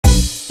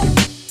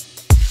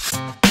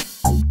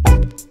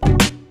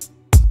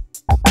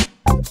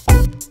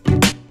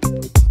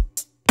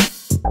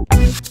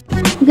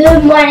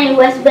Good morning,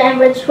 West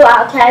Bainbridge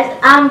Wildcats.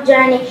 I'm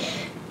Journey.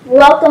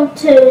 Welcome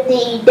to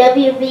the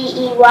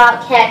WBE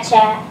Wildcat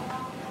Chat.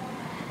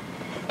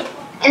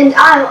 And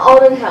I'm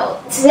Alden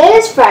Hill. Today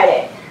is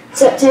Friday,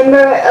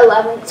 September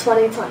 11th,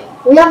 2020.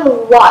 We have a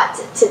lot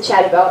to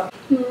chat about.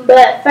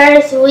 But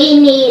first, we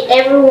need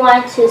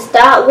everyone to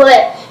stop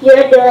what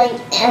you're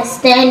doing and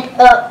stand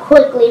up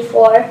quickly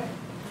for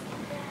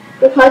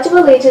the Pledge of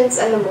Allegiance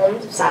and the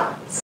moment of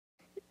silence.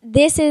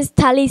 This is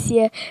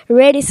Talicia.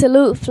 Ready,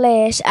 salute,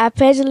 flash. I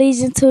pledge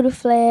allegiance to the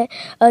flag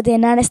of the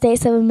United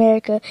States of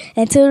America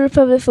and to the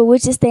republic for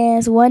which it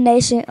stands, one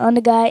nation,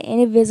 under God,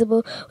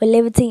 indivisible, with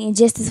liberty and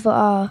justice for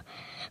all.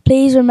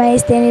 Please remain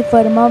standing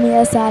for the moment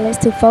of silence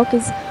to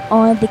focus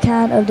on the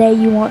kind of day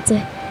you want to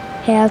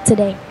have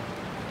today.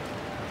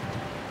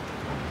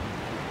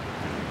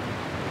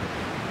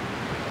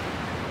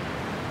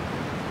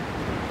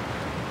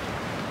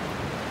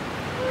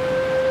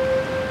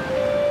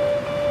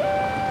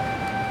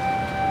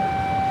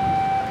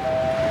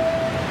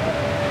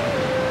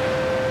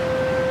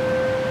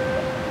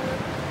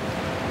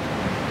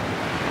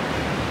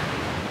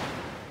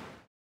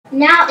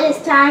 Now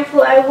it's time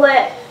for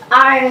what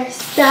our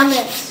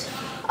stomachs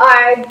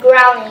are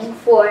growling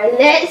for.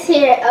 Let's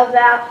hear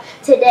about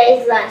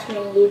today's lunch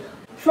menu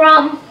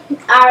from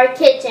our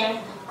kitchen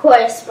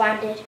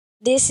correspondent.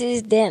 This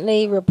is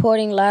Dantley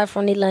reporting live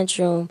from the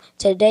lunchroom.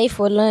 Today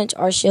for lunch,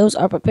 our chefs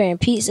are preparing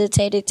pizza,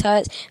 tater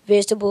tots,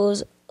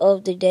 vegetables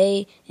of the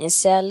day, and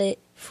salad,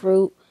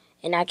 fruit,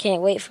 and I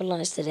can't wait for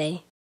lunch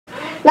today.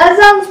 That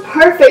sounds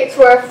perfect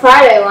for a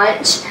Friday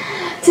lunch.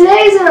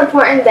 Today is an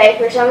important day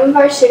for some of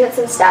our students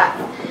and staff.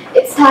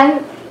 It's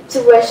time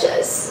to wish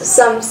us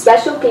some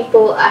special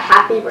people a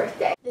happy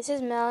birthday. This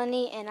is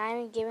Melanie, and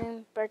I'm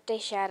giving birthday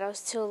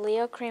shout-outs to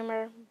Leo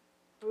Kramer,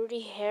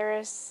 Brody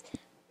Harris,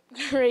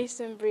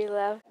 Grayson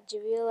Breelove,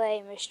 Javile,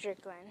 and Miss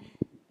Strickland.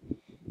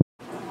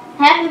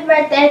 Happy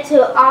birthday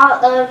to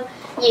all of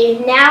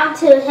you. Now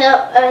to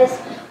help us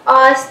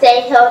all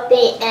stay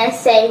healthy and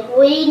safe,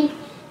 we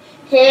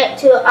head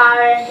to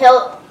our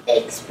health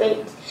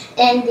experts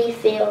in the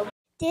field.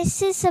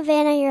 This is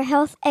Savannah, your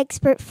health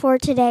expert for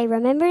today.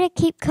 Remember to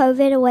keep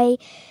COVID away.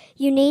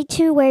 You need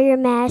to wear your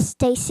mask,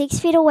 stay 6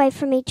 feet away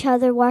from each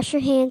other, wash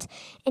your hands,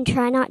 and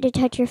try not to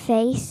touch your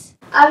face.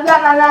 I've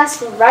got my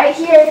mask right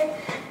here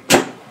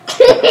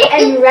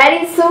and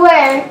ready to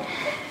wear.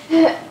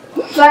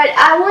 But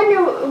I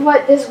wonder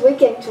what this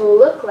weekend will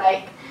look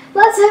like.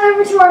 Let's head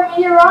over to our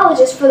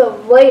meteorologist for the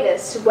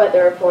latest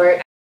weather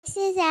report. This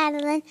is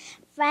Adeline,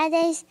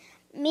 Friday's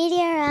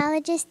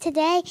meteorologist.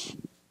 Today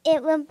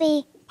it will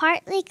be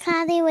partly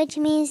cloudy, which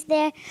means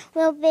there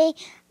will be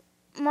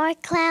more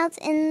clouds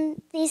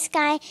in the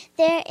sky.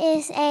 There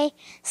is a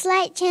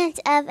slight chance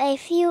of a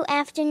few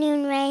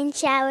afternoon rain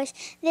showers.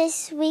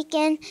 This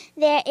weekend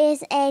there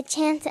is a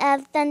chance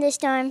of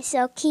thunderstorms,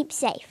 so keep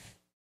safe.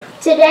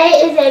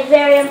 Today is a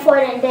very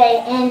important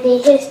day in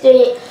the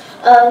history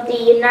of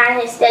the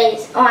United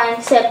States.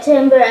 On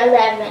September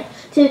 11,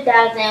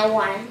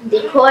 2001,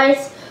 the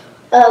course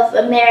of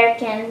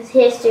American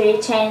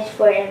history changed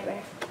forever.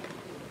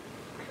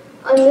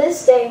 On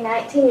this day,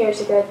 19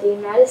 years ago, the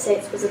United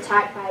States was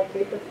attacked by a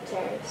group of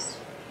terrorists.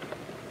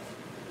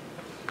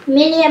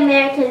 Many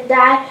Americans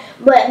died,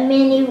 but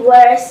many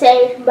were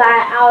saved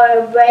by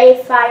our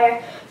brave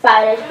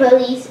firefighters,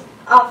 police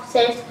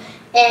officers,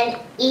 and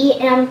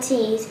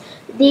EMTs.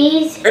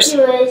 These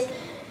heroes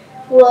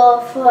will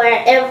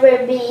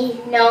forever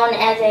be known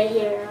as a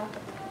hero.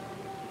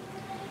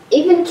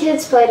 Even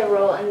kids played a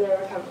role in the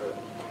recovery.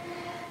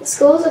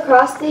 Schools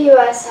across the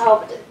U.S.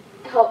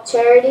 helped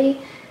charity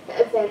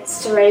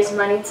events to raise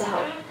money to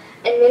help,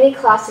 and many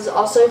classes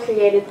also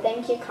created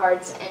thank you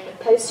cards and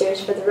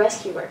posters for the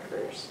rescue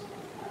workers.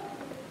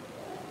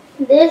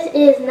 This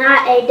is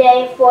not a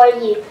day for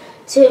you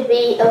to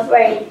be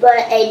afraid, but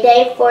a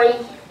day for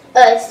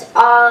us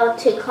all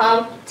to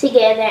come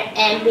together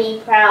and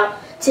be proud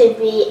to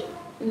be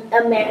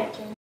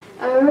American.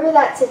 I remember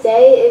that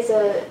today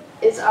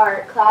is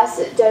our class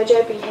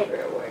Dojo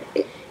Behavior Award.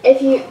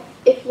 If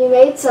you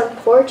made some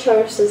poor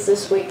choices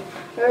this week,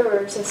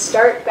 remember to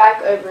start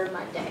back over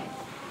Monday.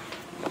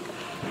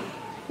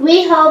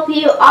 We hope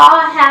you all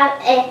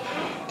have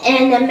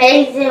an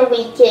amazing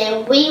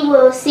weekend. We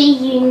will see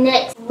you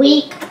next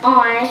week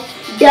on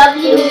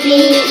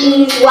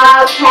WBE's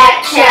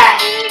Wildcat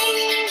Chat.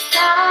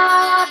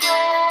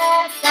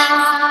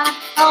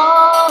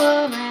 All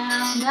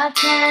around the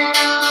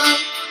town,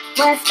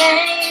 West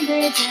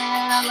Bainbridge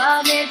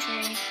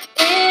Elementary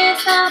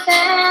is the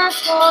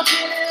best school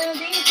to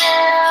be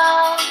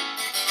found.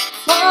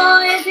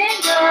 Boys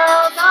and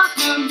girls all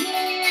come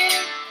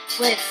here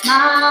with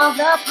smiles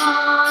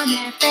upon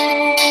their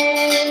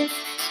face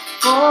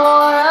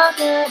for a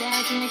good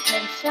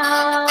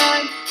education.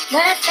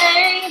 West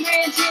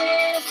Bainbridge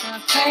is the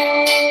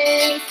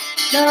place.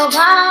 The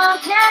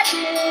Wildcat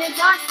is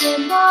our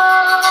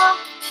symbol,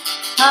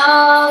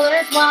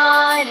 colors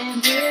white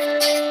and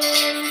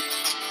blue.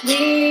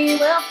 We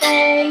will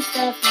face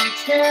the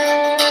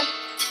future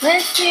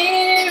with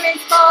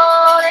spirits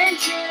bold and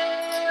true.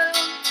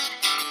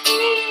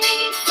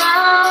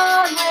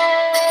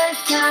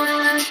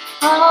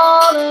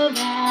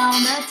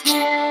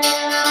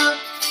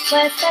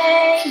 West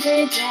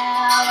Bainbridge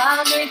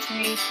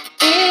Elementary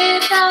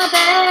is the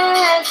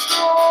best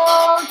school